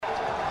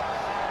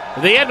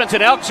The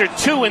Edmonton Elks are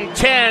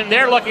 2-10.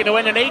 They're looking to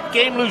win an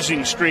 8-game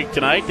losing streak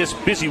tonight. This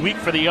busy week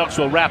for the Elks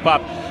will wrap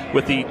up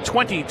with the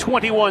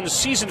 2021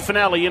 season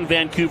finale in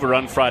Vancouver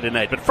on Friday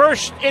night. But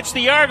first, it's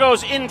the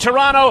Argos in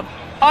Toronto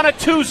on a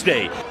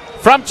Tuesday.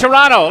 From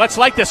Toronto, let's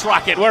light this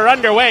rocket. We're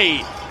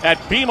underway at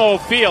BMO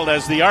Field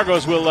as the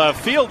Argos will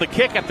field the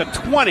kick at the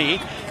 20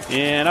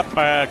 and up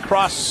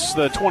across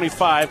the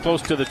 25,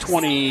 close to the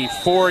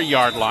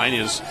 24-yard line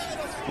is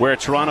where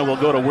Toronto will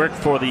go to work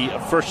for the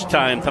first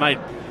time tonight.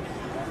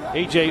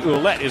 A.J.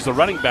 Ouellette is the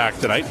running back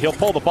tonight. He'll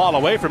pull the ball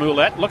away from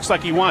Ouellette. Looks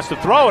like he wants to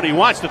throw it. He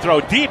wants to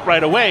throw deep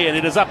right away, and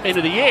it is up into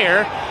the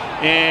air.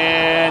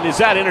 And is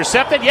that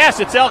intercepted? Yes,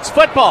 it's Elks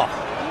football.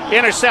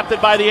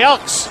 Intercepted by the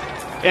Elks.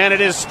 And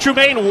it is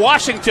Trumaine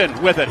Washington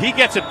with it. He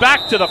gets it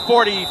back to the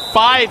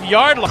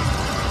 45-yard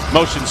line.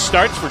 Motion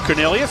starts for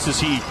Cornelius as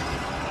he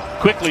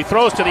quickly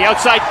throws to the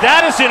outside.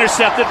 That is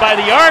intercepted by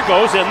the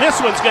Argos, and this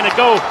one's going to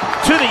go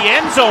to the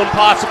end zone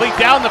possibly,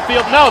 down the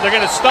field. No, they're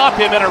going to stop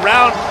him at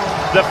around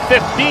the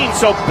 15.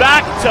 So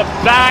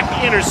back-to-back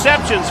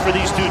interceptions for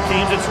these two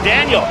teams. It's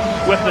Daniel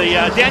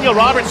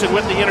Robertson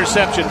with the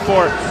interception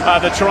for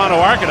the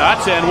Toronto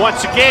Argonauts, and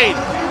once again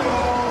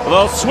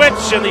they'll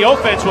switch and the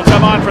offense will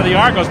come on for the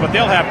Argos, but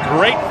they'll have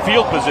great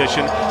field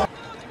position.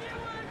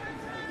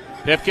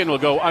 Pipkin will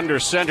go under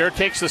center,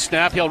 takes the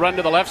snap, he'll run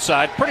to the left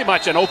side. Pretty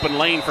much an open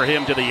lane for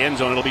him to the end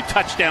zone. It'll be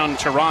touchdown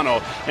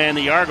Toronto, and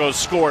the Argos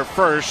score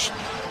first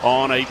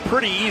on a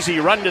pretty easy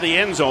run to the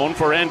end zone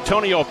for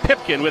Antonio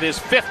Pipkin with his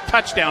 5th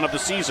touchdown of the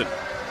season.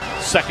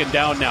 Second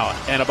down now,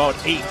 and about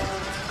 8.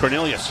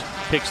 Cornelius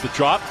takes the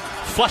drop,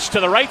 flush to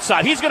the right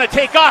side. He's going to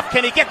take off.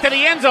 Can he get to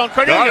the end zone?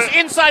 Cornelius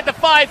inside the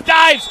 5,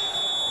 dives.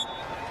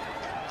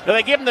 Do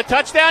they give him the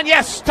touchdown?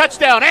 Yes,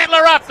 touchdown.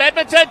 Antler up,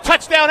 Edmonton,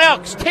 touchdown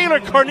Elks. Taylor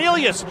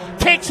Cornelius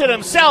takes it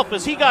himself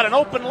as he got an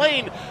open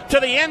lane to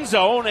the end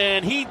zone,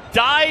 and he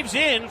dives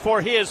in for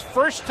his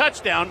first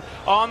touchdown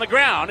on the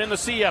ground in the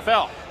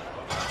CFL.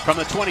 From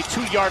the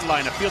 22-yard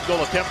line, a field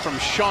goal attempt from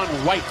Sean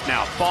White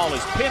now. Ball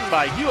is pinned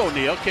by Hugh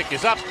O'Neill. Kick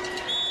is up.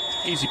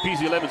 Easy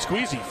peasy lemon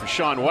squeezy for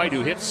Sean White,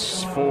 who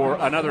hits for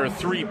another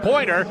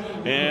 3-pointer,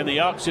 and the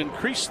Elks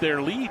increase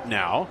their lead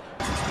now.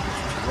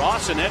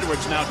 Ross and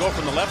Edwards now go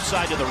from the left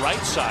side to the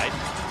right side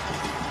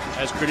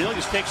as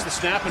Cornelius takes the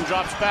snap and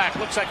drops back.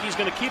 Looks like he's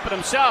going to keep it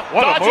himself.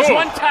 Dodges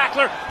one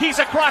tackler. He's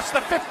across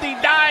the 50,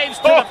 dives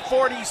to the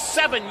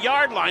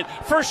 47-yard line.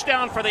 First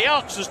down for the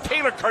Elks as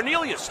Taylor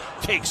Cornelius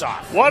takes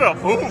off. What a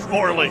move,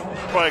 Morley.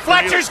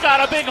 Fletcher's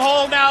got a big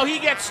hole now. He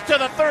gets to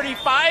the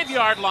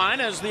 35-yard line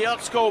as the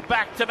Elks go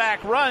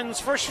back-to-back runs.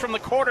 First from the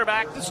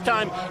quarterback, this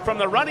time from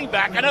the running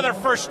back. Another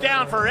first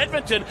down for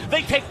Edmonton.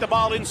 They take the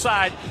ball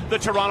inside the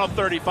Toronto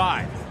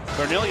 35.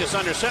 Cornelius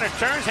under center,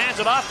 turns, hands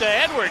it off to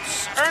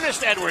Edwards.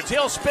 Ernest Edwards,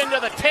 he'll spin to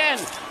the 10,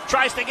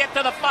 tries to get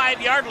to the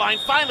 5-yard line,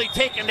 finally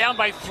taken down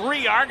by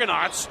 3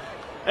 Argonauts.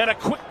 And a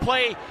quick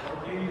play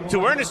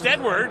to Ernest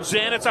Edwards,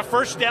 and it's a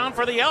first down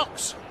for the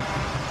Elks.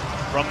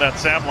 From that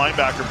Sam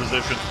linebacker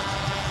position.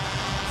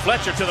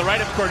 Fletcher to the right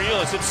of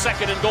Cornelius. It's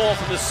 2nd and goal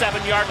from the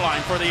 7-yard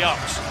line for the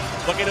Elks.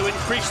 Looking to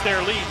increase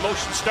their lead.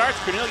 Motion starts,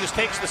 Cornelius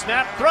takes the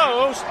snap,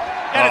 throws,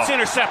 and it's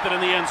intercepted in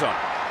the end zone.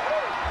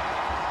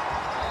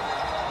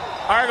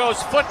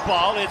 Argos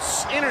football,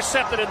 it's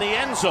intercepted in the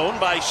end zone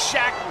by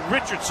Shaq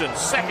Richardson,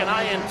 2nd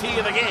INT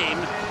of the game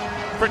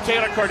for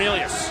Taylor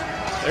Cornelius.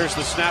 There's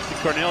the snap to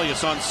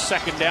Cornelius on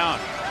 2nd down.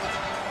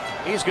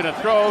 He's going to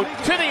throw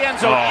to the end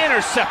zone,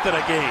 intercepted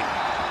again.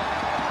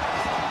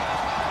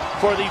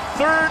 For the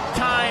 3rd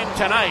time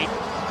tonight,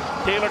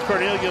 Taylor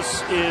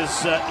Cornelius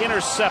is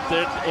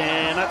intercepted,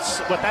 and that's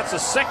the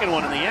 2nd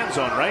one in the end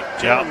zone, right?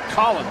 Jalen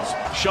Collins.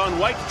 Sean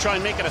White to try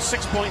and make it a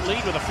 6-point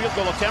lead with a field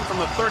goal attempt from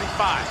the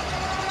 35.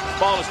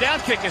 Ball is down,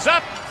 kick is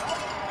up.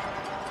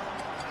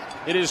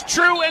 It is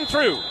true and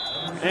through.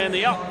 And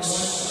the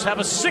Elks have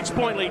a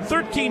 6-point lead,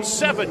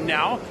 13-7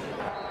 now.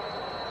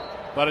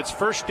 But it's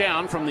first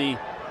down from the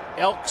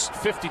Elks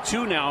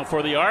 52 now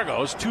for the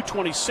Argos.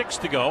 2:26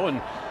 to go,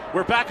 and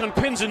we're back on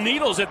pins and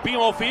needles at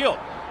BMO Field.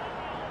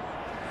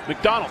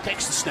 McDonald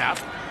takes the snap.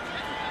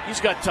 He's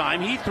got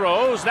time. He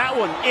throws. That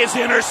one is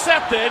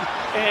intercepted.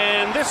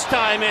 And this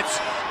time it's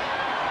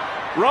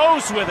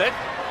Rose with it.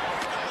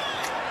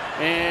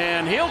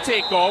 And he'll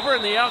take over,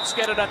 and the Elks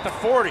get it at the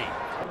 40.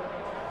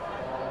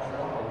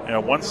 Yeah,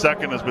 1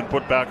 second has been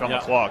put back on the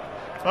clock.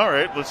 All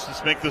right, let's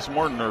just make this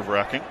more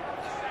nerve-wracking.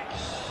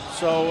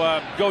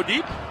 So go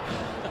deep.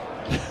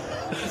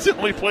 It's the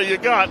only play you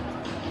got.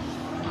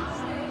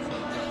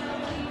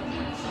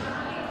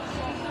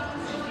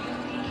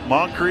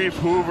 Moncrief,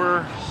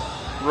 Hoover,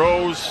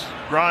 Rose,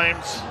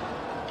 Grimes.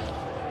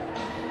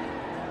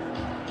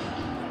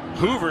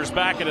 Hoover's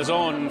back at his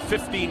own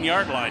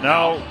 15-yard line.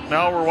 Now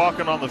we're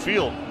walking on the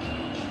field.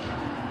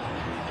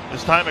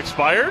 Is time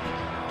expired?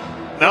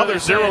 Now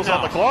there's zeros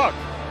on the clock.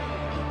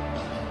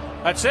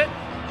 That's it?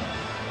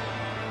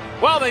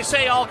 Well, they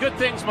say all good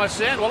things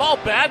must end. Well, all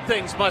bad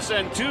things must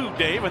end too,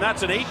 Dave, and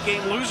that's an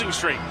 8-game losing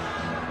streak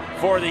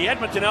for the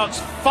Edmonton Elks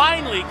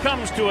finally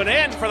comes to an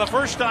end for the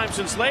first time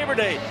since Labor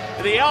Day.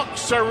 The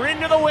Elks are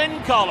into the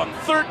win column,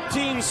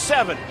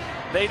 13-7.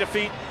 They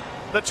defeat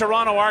the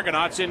Toronto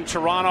Argonauts in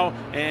Toronto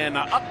and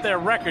up their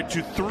record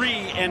to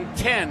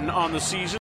 3-10 on the season.